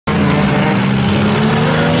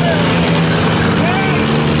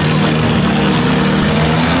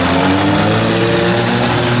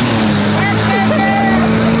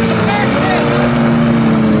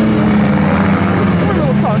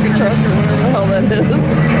hell that is.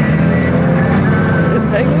 It's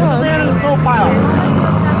hanging on. Man in the snow pile.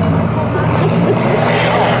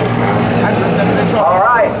 All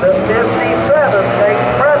right, the 57 takes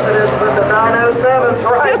precedence with the 907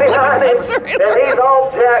 right behind him, and he's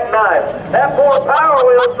all jackknifed. That poor Power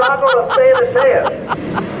Wheel's not going to stand a chance.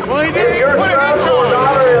 Well, he If didn't your even put it son into or him.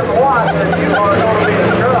 daughter is watching, you are going to be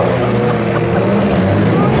in trouble.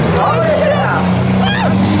 Oh, yeah.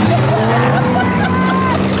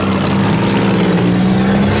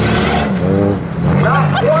 Not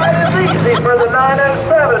quite as easy for the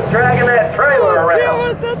 907 dragging that trailer around.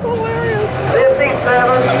 Damn it, that's hilarious. 57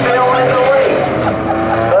 still in the lead.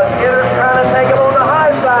 But Skinner's trying to take him on the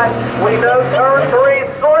high side. We know turn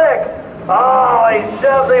 3's slick. Oh, he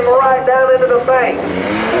shoves him right down into the bank.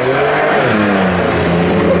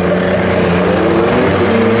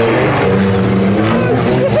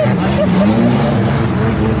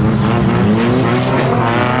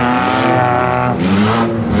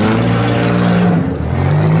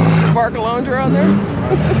 Bark Longer on there.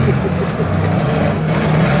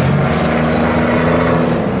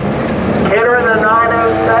 Skinner in the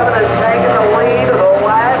 907 is taking the lead of the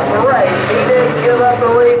last race. He didn't give up the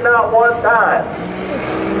lead not one time.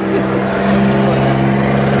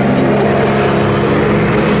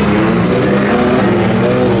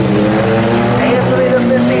 Anthony the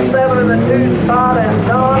 57 in the 2 spot and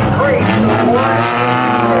Don Creek the 1.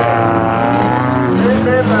 This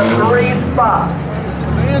is the 3 spot.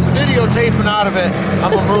 Man's videotaping out of it.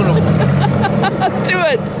 I'm gonna moon him. Do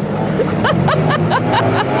it.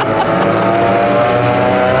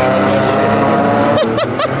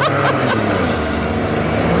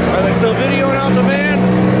 Are they still videoing out the van?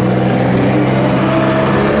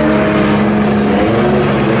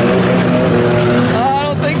 I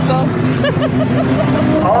don't think so.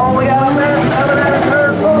 Oh, we got a man coming out of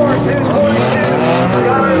turn 4, 222. We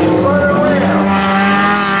got him spun around.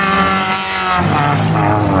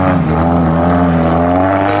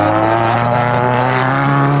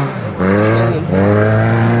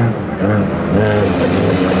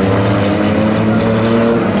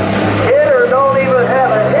 Hitter don't even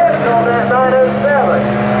have a hit on that 907.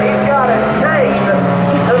 He's got it chained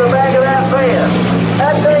to the back of that van.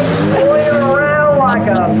 That thing's swinging around like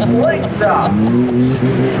a slingshot.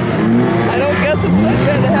 I don't guess it's that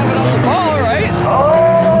good to have it off the ball, right?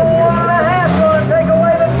 Oh, 1.5 going to take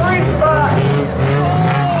away the 3 spot.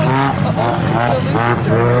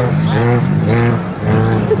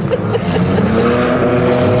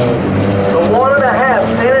 The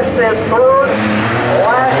 1.5 finished in 3rd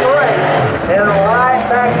last race and right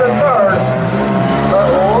back to 3rd, but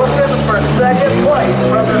looking for 2nd place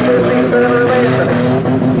from the 57 of Anthony.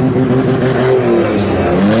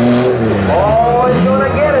 Oh, he's going to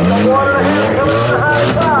get it. The 1.5 coming on the high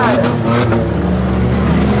side.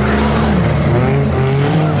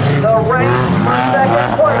 The race for 2nd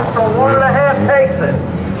place for 1.5 takes it.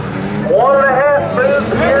 1.5 moves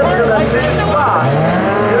into the 2nd spot.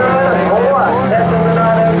 Good boy. That's in the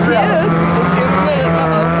 907. Yes. Let's give it a minute.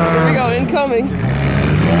 Uh-oh. Here we go. Incoming.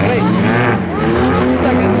 Wait. Just a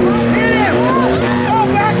second. Get him! Oh,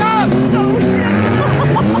 back up!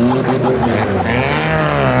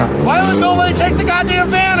 Why would nobody take the goddamn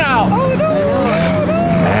van out? Oh, no. Oh, no.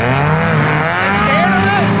 Scared of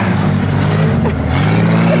it?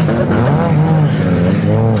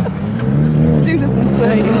 Dude is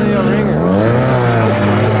insane.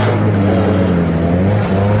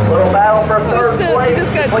 Little battle for 3rd shit, place he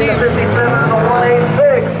just got between the deep. 57 and the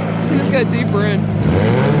 186. He just got deeper in.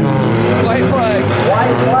 White flag.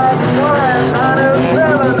 White flag flying,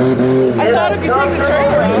 907. I thought if you take the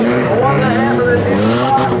trailer out. The 1.5 of the 2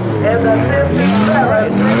 spot and the 57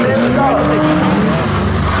 is in start.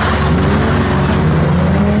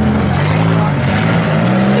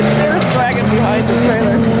 The chair's dragging behind the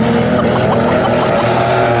trailer.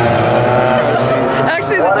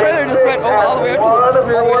 Actually, the trailer just went all the way up to the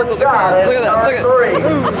rear wheels of the car. Look at that. Look at it.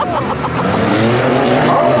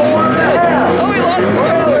 Oh, he lost his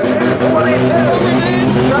trailer.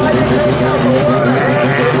 Trying to take out the 1.5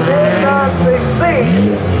 and did not succeed.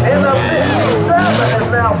 And the 57 is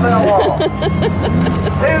now fell off.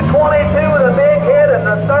 222 with a big hit, and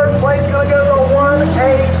the 3rd place going to go to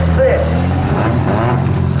 186.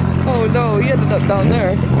 Oh no, he ended up down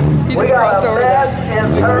there. He We just got crossed a over best that.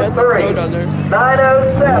 in Big turn mess of 3. snow down there.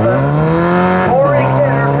 907. Corey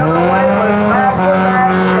Kenner coming away with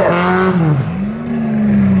back-to-back hits.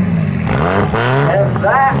 And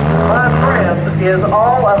that, my friends, is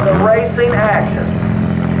all of the racing action.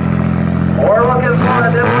 We're looking for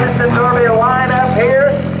a Demolition Derby lineup here.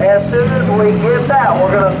 As soon as we get that,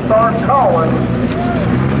 we're going to start calling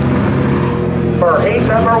for heat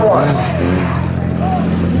number 1.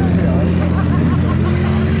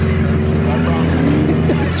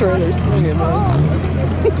 The trailer's swinging, man.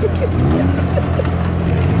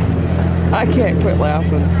 I can't quit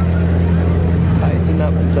laughing. I do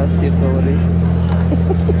not possess the ability.